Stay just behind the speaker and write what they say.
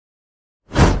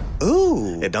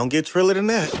Ooh, it don't get Thrilla than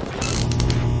that.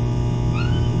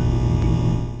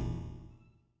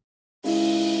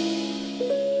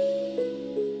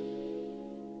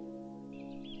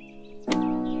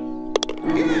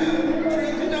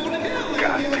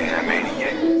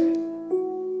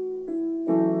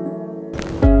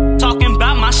 Talking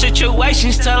about my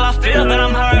situations till I feel that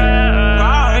I'm hurt.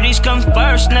 Priorities come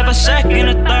first, never second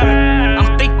or third.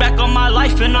 I'm think back on my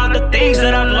life and all the things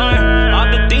that I've learned. All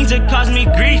the things that caused me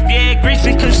grief, yeah, grief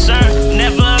and concern.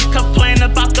 Never complain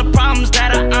about the problems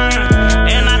that I earned.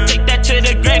 And I take that to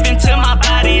the grave until my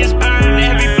body is burned.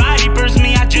 Everybody burns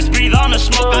me, I just breathe on the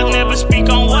smoke. I never speak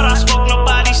on what I spoke.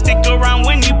 Nobody stick around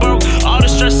when you broke. All the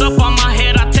stress up on my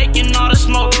head, I taking all the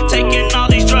smoke. Taking all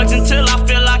these drugs until I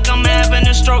feel like I'm having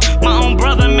a stroke. My own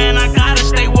brother, man, I gotta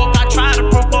stay woke. I try to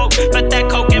provoke, but that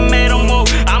coke and made them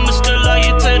woke. I'ma still love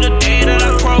you to the day that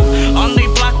I croak. On the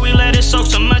block, we let it soak.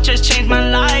 So much has changed my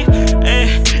life,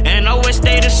 and always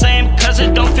stay the same, cause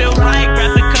it don't feel right.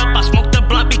 Grab the cup, I smoke the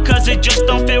blunt because it just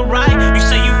don't feel right. You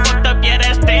say you fucked up, yeah,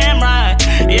 that's damn right.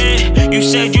 Yeah, you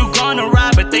said you gonna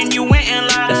ride, but then you went and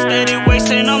lied. Steady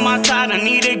wasting on my time, I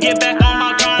need to get back on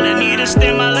my grind. I need to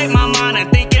stimulate my mind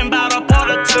and thinking about up all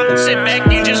the time. Sit back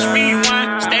and just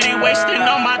rewind. Steady wasting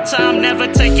on my time, never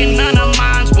taking none of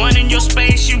mine. One in your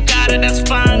space, you got it, that's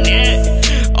fine, yeah.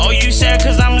 Oh, you said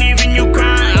cause I'm leaving you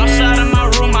crying. Outside of my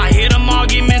room, I hear them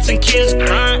arguments and kids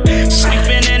crying.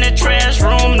 Sleeping in a trash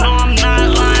room, no, I'm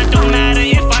not lying. Don't matter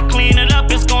if I clean it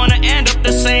up, it's gonna end up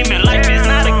the same. And life is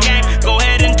not a game, go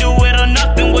ahead and do it or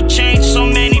nothing will change. So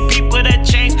many people that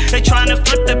change, they trying to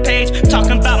flip the page.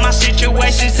 Talking about my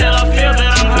situations till I feel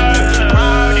that I'm hurt.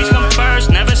 Priorities come first,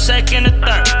 never second or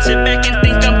third. Sit back and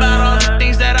think about all the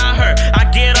things that I heard. I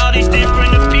get all these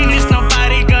different opinions,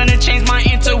 nobody gonna change my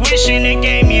intuition. It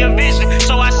gave me a vision,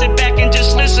 so I sit back and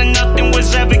just listen. Nothing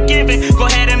was ever given. Go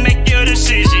ahead and make your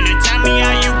decision and tell me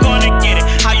how you gonna get it,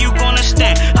 how you gonna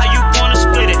stand, how you gonna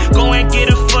split it. Go and get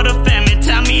it for the family.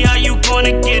 Tell me how you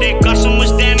gonna get it. Got so much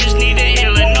damage, needed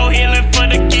healing, no healing for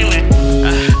the killing.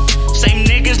 Same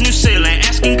niggas, new ceiling.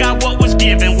 Asking God what was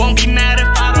given. Won't be mad if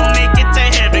I don't make it to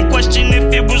heaven. Question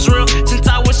if it was real since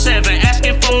I was 7.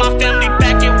 Asking for my family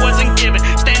back, it wasn't given.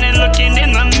 Standing looking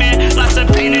in the mirror, lots of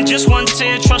pain and just one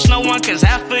tear. Trust no one, cause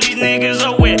half of these niggas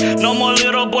are weird. No more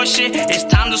little boy shit, it's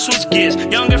time to switch gears.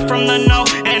 Younger from the know,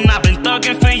 and I've been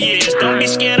thugging for years. Don't be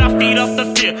scared, I feed off the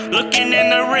fear. Looking in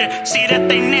the rear, see that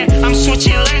they near. I'm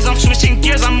switching lanes, I'm switching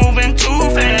gears, I'm moving too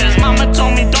fast. Mama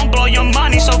told me don't blow your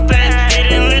money so fast. They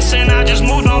didn't listen, I just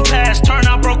moved on past. Turn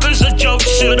out broke as a joke,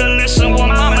 should've listened what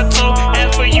mama told.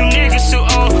 And for you niggas too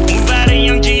old, move out of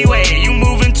young G-way, you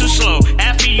moving too slow.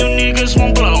 Half of you niggas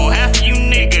won't blow, half of you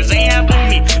niggas ain't having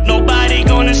me. Nobody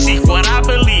gonna see what I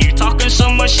believe. Talking so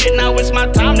much shit, now it's my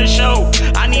time to show.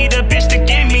 I need a bitch to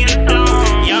give me the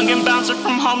dough. Young and bouncing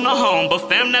from home to home, but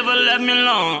fam never left me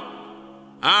alone.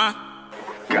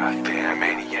 Goddamn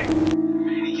maniac.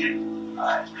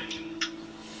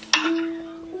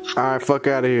 Alright, fuck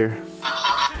out of here.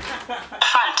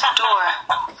 Front door.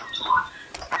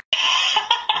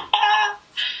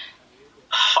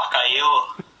 Fuck are you?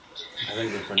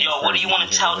 Yo, what do you want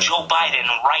to tell Joe Biden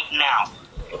right now?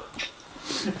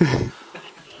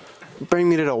 Bring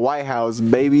me to the White House,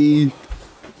 baby.